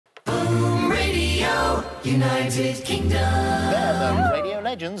United Kingdom. They're the radio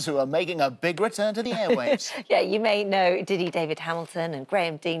legends who are making a big return to the airwaves. Yeah, you may know Diddy, David Hamilton and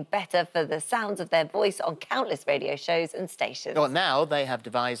Graham Dene better for the sounds of their voice on countless radio shows and stations. Well, now they have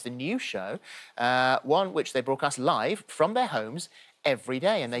devised a new show, one which they broadcast live from their homes every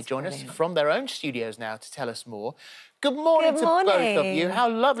day, and they join us from their own studios now to tell us more. Good morning to both of you. How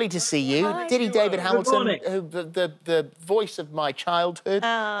lovely to see you. Hi. Diddy, David Hamilton, the voice of my childhood.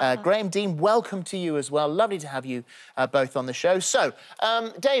 Graham Dene, welcome to you as well. Lovely to have you both on the show. So,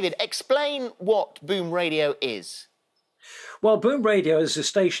 David, explain what Boom Radio is. Well, Boom Radio is a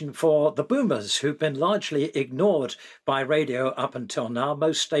station for the boomers who've been largely ignored by radio up until now,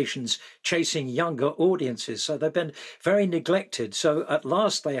 most stations chasing younger audiences. So they've been very neglected. So at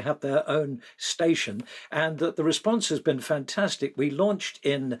last they have their own station, and the response has been fantastic. We launched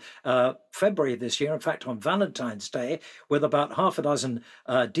in February this year, in fact, on Valentine's Day, with about half a dozen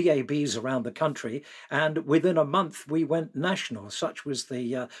DABs around the country. And within a month, we went national. Such was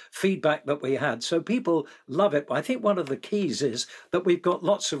the feedback that we had. So people love it. I think one of the keys is that we've got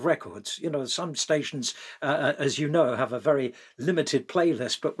lots of records. You know, some stations, as you know, have a very limited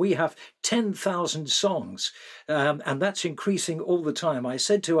playlist, but we have 10,000 songs, and that's increasing all the time. I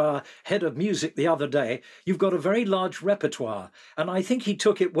said to our head of music the other day, you've got a very large repertoire, and I think he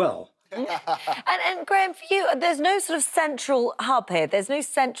took it well. and Graham, for you, there's no sort of central hub here. There's no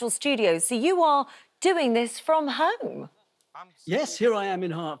central studio, so you are doing this from home. Yes, here I am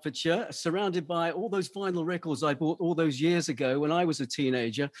in Hertfordshire, surrounded by all those vinyl records I bought all those years ago when I was a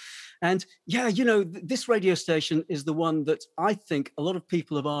teenager. And yeah, you know, this radio station is the one that I think a lot of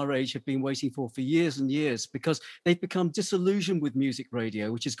people of our age have been waiting for years and years, because they've become disillusioned with music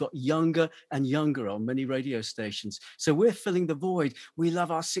radio, which has got younger and younger on many radio stations. So we're filling the void. We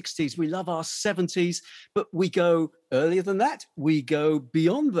love our 60s, we love our 70s, but we go earlier than that. We go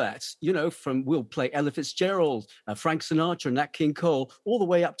beyond that, you know, we'll play Ella Fitzgerald, Frank Sinatra and Nat King Cole, all the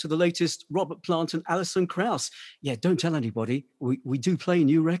way up to the latest Robert Plant and Alison Krauss. Yeah, don't tell anybody. We do play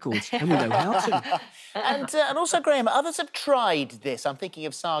new records and we know how to. And also, Graham, others have tried this. I'm thinking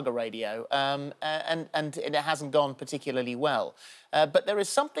of Saga Radio, and it hasn't gone particularly well. But there is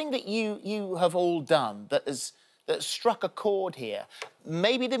something that you have all done that struck a chord here.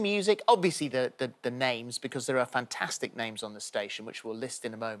 Maybe the music, obviously the names, because there are fantastic names on the station, which we'll list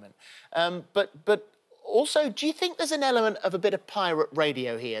in a moment. But also, do you think there's an element of a bit of pirate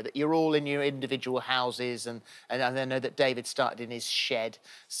radio here, that you're all in your individual houses, and I know that David started in his shed.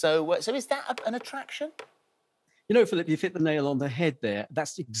 So is that an attraction? You know, Philip, you've hit the nail on the head there.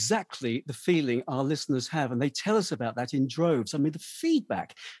 That's exactly the feeling our listeners have, and they tell us about that in droves. I mean, the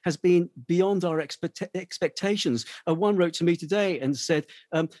feedback has been beyond our expectations. One wrote to me today and said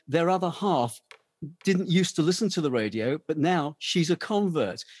their other half didn't used to listen to the radio, but now she's a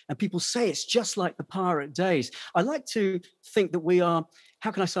convert. And people say it's just like the pirate days. I like to think that we are,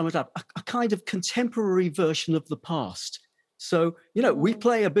 how can I sum it up, a kind of contemporary version of the past. So, you know, we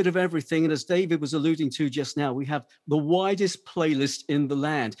play a bit of everything. And as David was alluding to just now, we have the widest playlist in the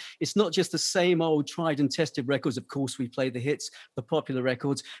land. It's not just the same old tried and tested records. Of course, we play the hits, the popular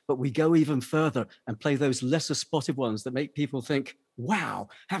records, but we go even further and play those lesser spotted ones that make people think, wow,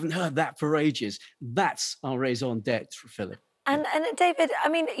 haven't heard that for ages. That's our raison d'etre, Philip. And David, I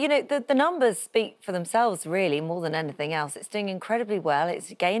mean, you know, the numbers speak for themselves, really, more than anything else. It's doing incredibly well.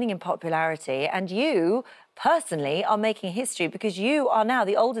 It's gaining in popularity. And you, personally, are making history because you are now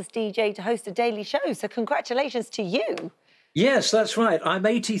the oldest DJ to host a daily show. So congratulations to you. Yes, that's right. I'm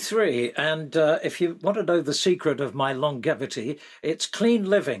 83. And if you want to know the secret of my longevity, it's clean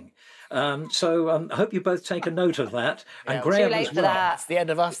living. So I hope you both take a note of that. Yeah, and Graham too late as for well. that. It's the end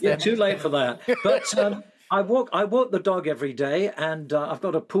of us then. Yeah, too late for that. But I walk the dog every day, and I've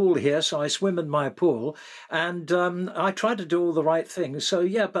got a pool here, so I swim in my pool, and I try to do all the right things. So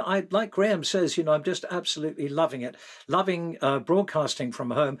yeah, but like Graham says, you know, I'm just absolutely loving it, loving broadcasting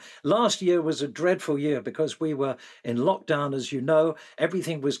from home. Last year was a dreadful year because we were in lockdown, as you know.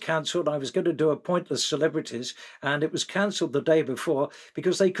 Everything was cancelled. I was going to do a Pointless Celebrities, and it was cancelled the day before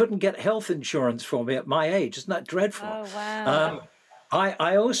because they couldn't get health insurance for me at my age. Isn't that dreadful? Oh, wow.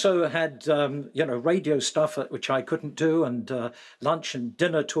 I also had, you know, radio stuff which I couldn't do, and lunch and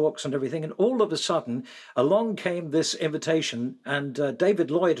dinner talks and everything. And all of a sudden, along came this invitation. And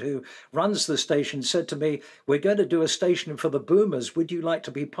David Lloyd, who runs the station, said to me, we're going to do a station for the boomers. Would you like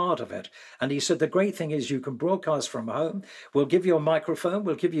to be part of it? And he said, the great thing is you can broadcast from home. We'll give you a microphone.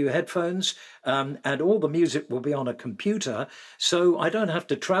 We'll give you headphones. And all the music will be on a computer. So I don't have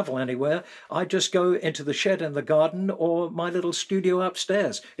to travel anywhere. I just go into the shed in the garden or my little studio go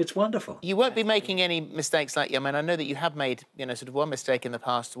upstairs. It's wonderful. You won't be making any mistakes like, I mean, I know that you have made, you know, sort of one mistake in the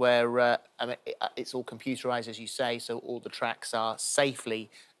past where I mean, it's all computerised, as you say, so all the tracks are safely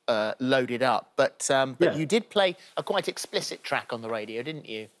loaded up. But Yeah. you did play a quite explicit track on the radio, didn't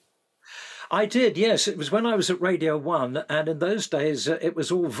you? I did, yes. It was when I was at Radio 1, and in those days it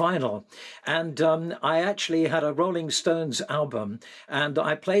was all vinyl. And I actually had a Rolling Stones album, and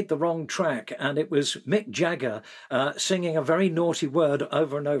I played the wrong track, and it was Mick Jagger singing a very naughty word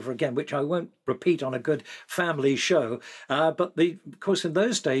over and over again, which I won't repeat on a good family show. But of course, in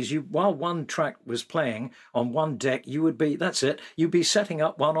those days, while one track was playing on one deck, you would be, that's it, you'd be setting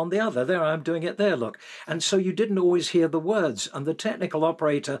up one on the other. There, I'm doing it there, look. And so you didn't always hear the words. And the technical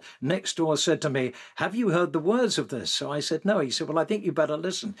operator next door said to me, have you heard the words of this? So I said, no. He said, well, I think you better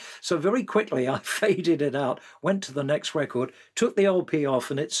listen. So very quickly I faded it out, went to the next record, took the LP off,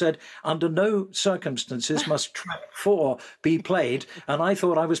 and it said, under no circumstances must track 4 be played. And I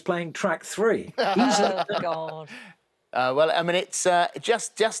thought I was playing track 3. Oh, God. Well, I mean, it's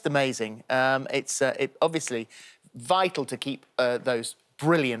just amazing. It's obviously vital to keep those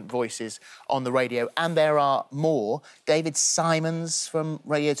brilliant voices on the radio, and there are more. David Simons from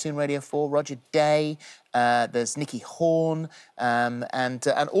Radio 2 and Radio 4, Roger Day, there's Nicky Horn, and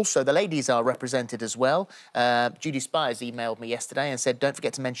also the ladies are represented as well. Judy Spires emailed me yesterday and said, don't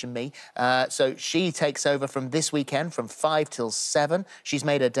forget to mention me. So she takes over from this weekend from 5 till 7. She's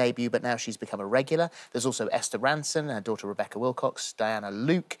made her debut, but now she's become a regular. There's also Esther Ranson, her daughter Rebecca Wilcox, Diana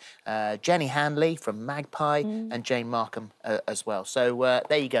Luke, Jenny Handley from Magpie, and Jane Markham as well. So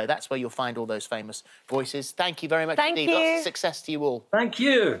there you go. That's where you'll find all those famous voices. Thank you very much indeed. Lots of success to you all. Thank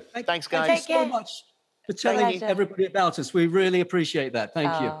you. Thanks, guys. Thank you so much for telling everybody about us. We really appreciate that. Thank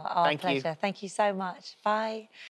you. Our Thank you. pleasure. Thank you so much. Bye.